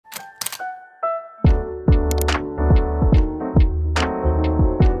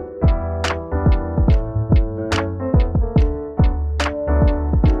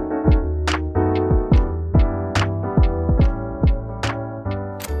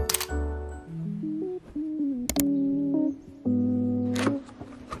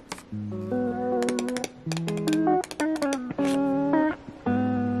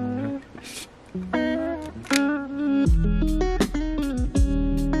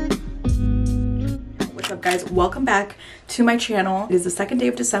up, guys? Welcome back to my channel. It is the second day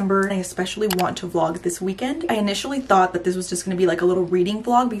of December and I especially want to vlog this weekend. I initially thought that this was just going to be like a little reading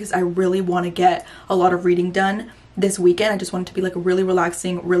vlog because I really want to get a lot of reading done this weekend. I just want it to be like a really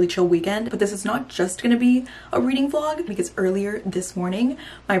relaxing, really chill weekend. But this is not just going to be a reading vlog because earlier this morning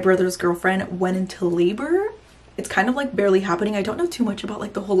my brother's girlfriend went into labor. It's kind of like barely happening. I don't know too much about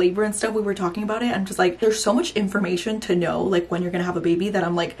like the whole labor and stuff. We were talking about it. I'm just like, there's so much information to know like when you're gonna have a baby that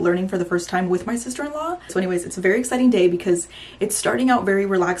I'm like learning for the first time with my sister-in-law. So anyways, it's a very exciting day because it's starting out very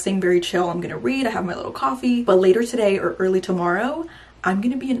relaxing, very chill. I'm gonna read, I have my little coffee, but later today or early tomorrow, I'm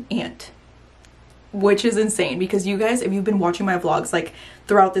gonna be an aunt. Which is insane because you guys, if you've been watching my vlogs like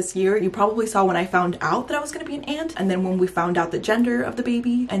throughout this year, you probably saw when I found out that I was gonna be an aunt, and then when we found out the gender of the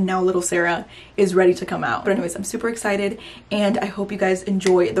baby, and now little Sarah is ready to come out. But anyways, I'm super excited and I hope you guys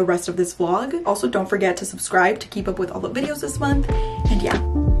enjoy the rest of this vlog. Also, don't forget to subscribe to keep up with all the videos this month, and yeah.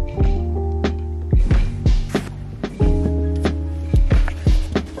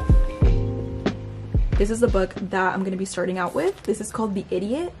 This is the book that I'm gonna be starting out with. This is called The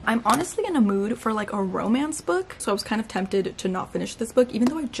Idiot. I'm honestly in a mood for like a romance book, so I was kind of tempted to not finish this book even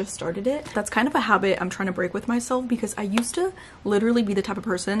though I just started it. That's kind of a habit I'm trying to break with myself because I used to literally be the type of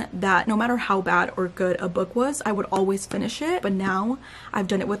person that no matter how bad or good a book was, I would always finish it. But now I've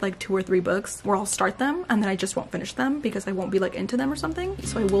done it with like 2 or 3 books where I'll start them and then I just won't finish them because I won't be like into them or something.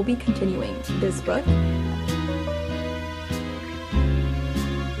 So I will be continuing this book.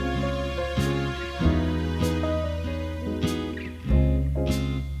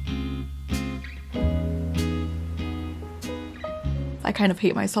 I kind of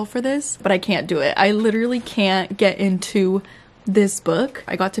hate myself for this, but I can't do it. I literally can't get into this book.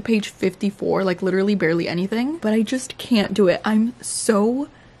 I got to page 54, like literally barely anything, but I just can't do it. I'm so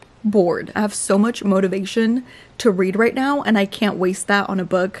bored. I have so much motivation to read right now, and I can't waste that on a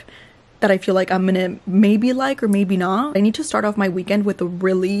book that I feel like I'm gonna maybe like or maybe not. I need to start off my weekend with a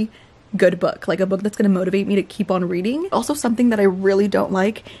really good book, like a book that's gonna motivate me to keep on reading. Also, something that I really don't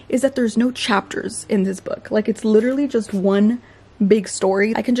like is that there's no chapters in this book. Like it's literally just one big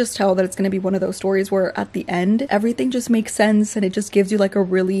story. I can just tell that it's going to be one of those stories where at the end everything just makes sense and it just gives you like a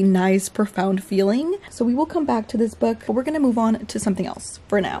really nice profound feeling. So we will come back to this book, but we're going to move on to something else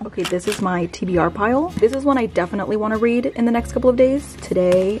for now. Okay, this is my TBR pile. This is one I definitely want to read in the next couple of days.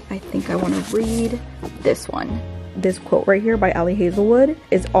 Today I think I want to read this one. This quote right here by Ali Hazelwood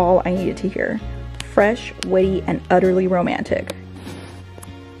is all I needed to hear. Fresh, witty, and utterly romantic.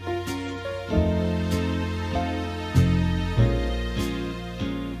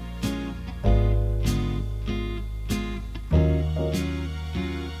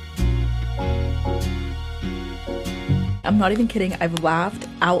 I'm not even kidding, I've laughed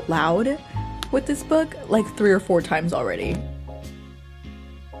out loud with this book like 3 or 4 times already.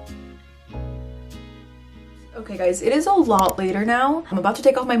 Okay guys, it is a lot later now. I'm about to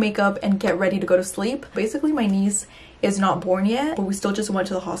take off my makeup and get ready to go to sleep. Basically my niece is not born yet, but we still just went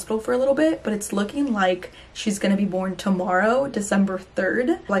to the hospital for a little bit, but it's looking like she's gonna be born tomorrow, December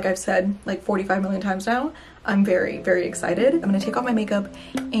 3rd. Like I've said like 45 million times now, I'm very, very excited. I'm gonna take off my makeup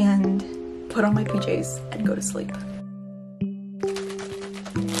and put on my PJs and go to sleep.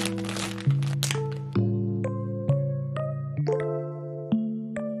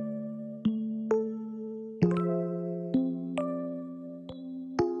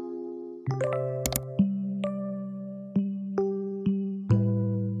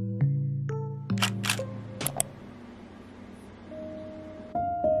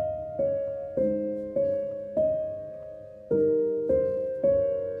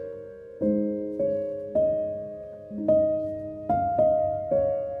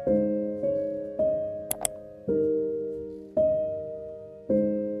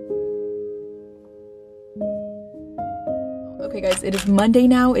 Okay guys, it is Monday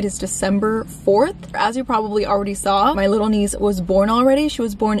now. It is December 4th. As you probably already saw, my little niece was born already. She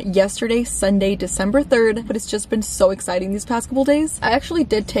was born yesterday, Sunday, December 3rd, but it's just been so exciting these past couple days. I actually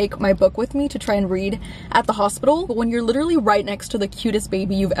did take my book with me to try and read at the hospital, but when you're literally right next to the cutest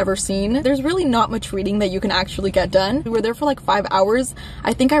baby you've ever seen, there's really not much reading that you can actually get done. We were there for like 5 hours.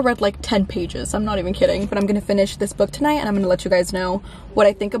 I think I read like 10 pages. I'm not even kidding, but I'm gonna finish this book tonight and I'm gonna let you guys know what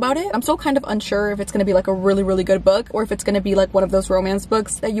I think about it. I'm still kind of unsure if it's gonna be like a really, really good book or if it's gonna be like one of those romance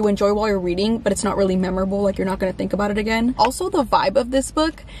books that you enjoy while you're reading, but it's not really memorable, like you're not gonna think about it again. Also, the vibe of this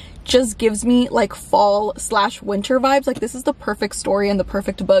book just gives me like fall / winter vibes. Like this is the perfect story and the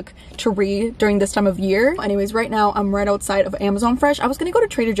perfect book to read during this time of year. Anyways, right now I'm right outside of Amazon Fresh. I was gonna go to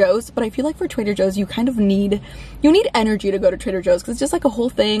Trader Joe's, but I feel like for Trader Joe's you kind of need energy to go to Trader Joe's because it's just like a whole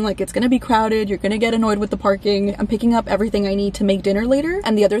thing. Like it's gonna be crowded, you're gonna get annoyed with the parking. I'm picking up everything I need to make dinner later.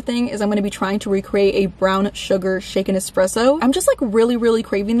 And the other thing is I'm gonna be trying to recreate a brown sugar shaken espresso. I'm just like really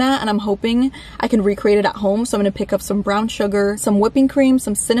craving that, and I'm hoping I can recreate it at home. So I'm gonna pick up some brown sugar, some whipping cream,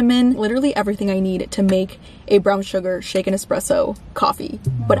 some cinnamon, literally everything I need to make a brown sugar shaken espresso coffee,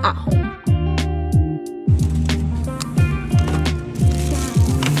 but at home.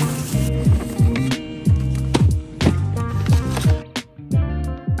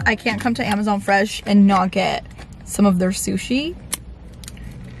 I can't come to Amazon Fresh and not get some of their sushi.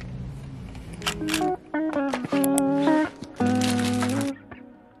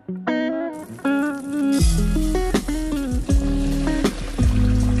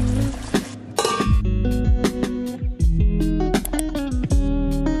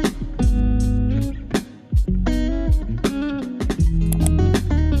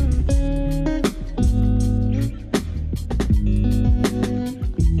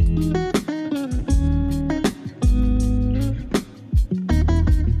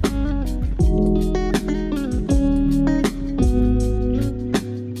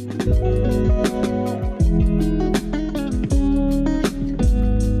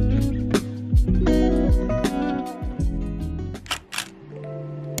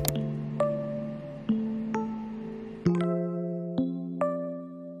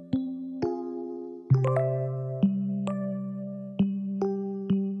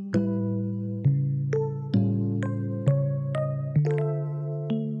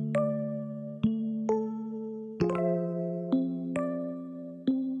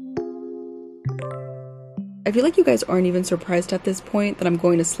 I feel like you guys aren't even surprised at this point that I'm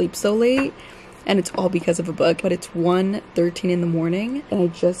going to sleep so late, and it's all because of a book. But it's 1:13 in the morning and I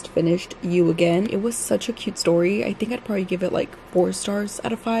just finished You Again. It was such a cute story. I think I'd probably give it like 4 stars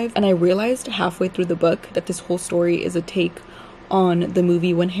out of 5. And I realized halfway through the book that this whole story is a take on the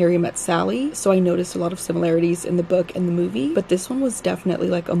movie When Harry Met Sally, so I noticed a lot of similarities in the book and the movie, but this one was definitely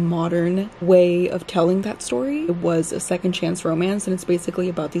like a modern way of telling that story. It was a second chance romance, and it's basically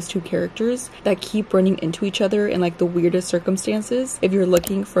about these two characters that keep running into each other in like the weirdest circumstances. If you're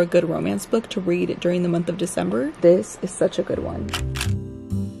looking for a good romance book to read during the month of December, this is such a good one.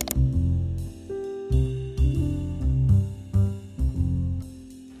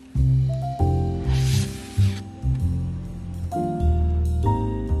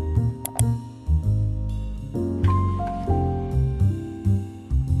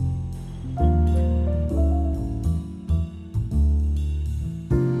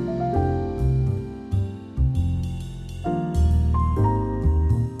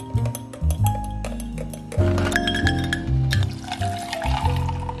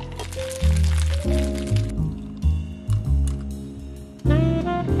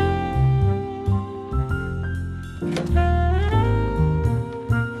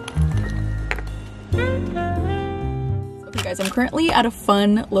 I'm currently at a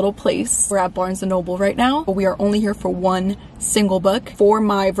fun little place. We're at Barnes & Noble right now, but we are only here for one single book. For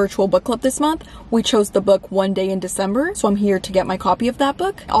my virtual book club this month, we chose the book One Day in December, so I'm here to get my copy of that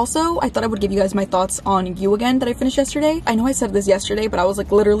book. Also, I thought I would give you guys my thoughts on You Again that I finished yesterday. I know I said this yesterday, but I was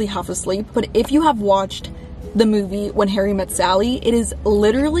like literally half asleep. But if you have watched the movie When Harry Met Sally, it is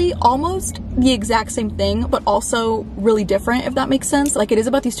literally almost the exact same thing, but also really different, if that makes sense. Like, it is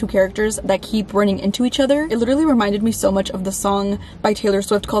about these two characters that keep running into each other. It literally reminded me so much of the song by Taylor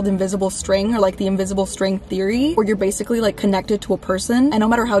Swift called Invisible String, or like the Invisible String Theory, where you're basically like connected to a person, and no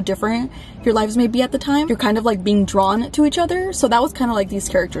matter how different your lives may be at the time, you're kind of like being drawn to each other. So that was kind of like these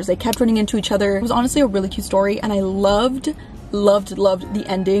characters. They kept running into each other. It was honestly a really cute story, and I loved the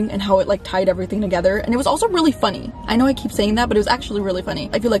ending and how it like tied everything together. And it was also really funny. I know I keep saying that, but it was actually really funny.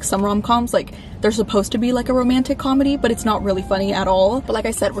 I feel like some rom-coms, like, they're supposed to be like a romantic comedy, but it's not really funny at all. But like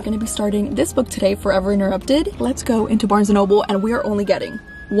I said, we're gonna be starting this book today, Forever Interrupted. Let's go into Barnes & Noble, and we are only getting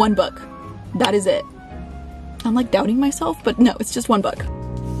one book. That is it. I'm like doubting myself, but no, it's just one book.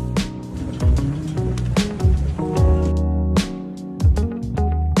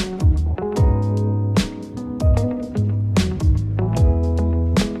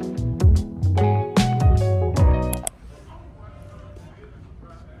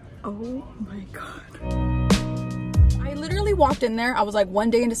 Oh my god. I literally walked in there. I was like, One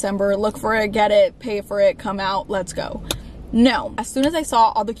Day in December, look for it, get it, pay for it, come out, let's go. No. As soon as I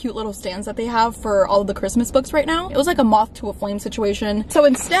saw all the cute little stands that they have for all of the Christmas books right now, it was like a moth to a flame situation. So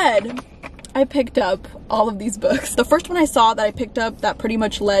instead, I picked up all of these books. The first one I saw that I picked up that pretty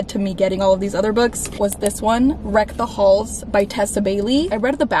much led to me getting all of these other books was this one, Wreck the Halls by Tessa Bailey. I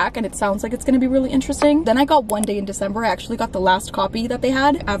read the back and it sounds like it's gonna be really interesting. Then I got One Day in December. I actually got the last copy that they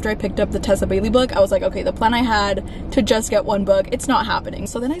had. After I picked up the Tessa Bailey book, I was like, okay, the plan I had to just get one book, it's not happening.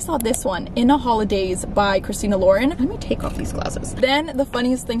 So then I saw this one, In a Holidays by Christina Lauren. Let me take off these glasses. Then the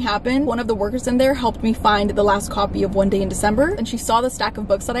funniest thing happened. One of the workers in there helped me find the last copy of One Day in December, and she saw the stack of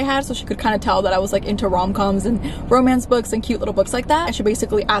books that I had, so she could kind of tell that I was like into rom-coms and romance books and cute little books like that. And she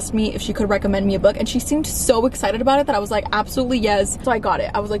basically asked me if she could recommend me a book, and she seemed so excited about it that I was like, absolutely yes. So I got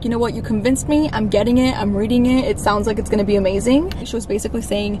it. I was like, you know what, you convinced me, I'm getting it, I'm reading it, it sounds like it's gonna be amazing. She was basically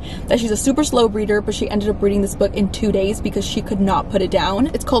saying that she's a super slow reader, but she ended up reading this book in 2 days because she could not put it down.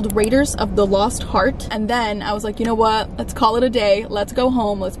 It's called Raiders of the Lost Heart. And then I was like, you know what, let's call it a day, let's go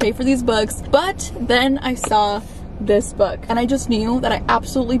home, let's pay for these books. But then I saw this book and I just knew that I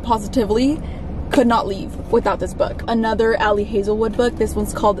absolutely positively could not leave without this book. Another Ali Hazelwood book. This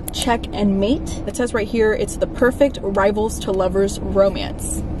one's called Check and Mate. It says right here, it's the perfect rivals to lovers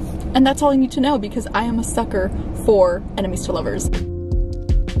romance. And that's all I need to know because I am a sucker for enemies to lovers.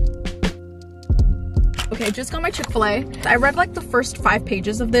 Okay, just got my Chick-fil-A. I read like the first 5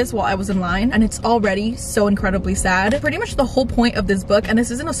 pages of this while I was in line, and it's already so incredibly sad. Pretty much the whole point of this book, and this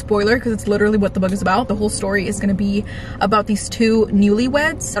isn't a spoiler because it's literally what the book is about. The whole story is gonna be about these 2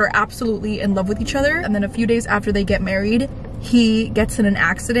 newlyweds that are absolutely in love with each other, and then a few days after they get married, he gets in an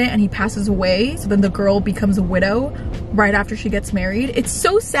accident and he passes away. So then the girl becomes a widow right after she gets married. It's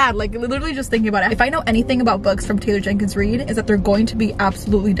so sad, like literally just thinking about it. If I know anything about books from Taylor Jenkins Reid, is that they're going to be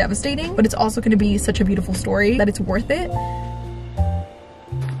absolutely devastating, but it's also going to be such a beautiful story that it's worth it.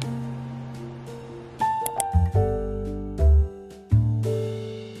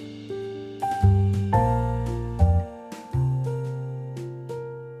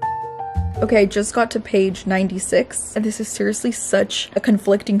 Okay, I just got to page 96, and this is seriously such a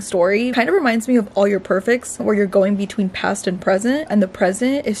conflicting story. Kind of reminds me of All Your Perfects, where you're going between past and present, and the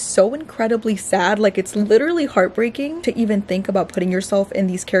present is so incredibly sad. Like, it's literally heartbreaking to even think about putting yourself in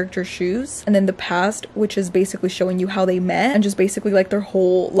these characters' shoes. And then the past, which is basically showing you how they met and just basically like their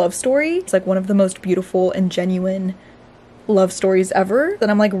whole love story. It's like one of the most beautiful and genuine love stories ever. Then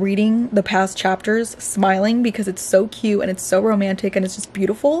I'm like reading the past chapters smiling because it's so cute and it's so romantic and it's just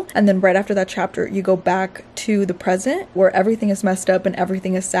beautiful. And then right after that chapter you go back to the present where everything is messed up and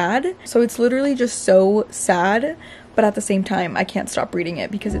everything is sad. So it's literally just so sad, but at the same time I can't stop reading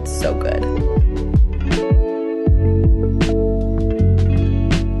it because it's so good.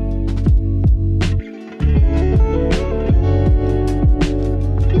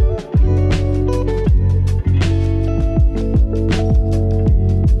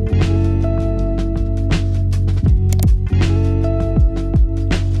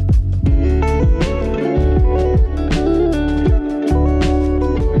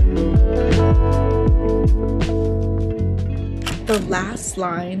 The last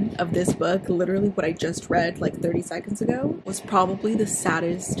line of this book, literally what I just read like 30 seconds ago, was probably the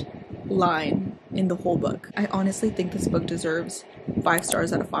saddest line in the whole book. I honestly think this book deserves 5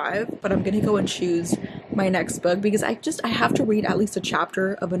 stars out of 5, but I'm gonna go and choose my next book because I have to read at least a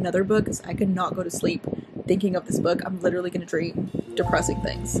chapter of another book because I could not go to sleep thinking of this book. I'm literally gonna dream depressing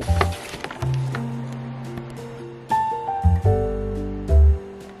things.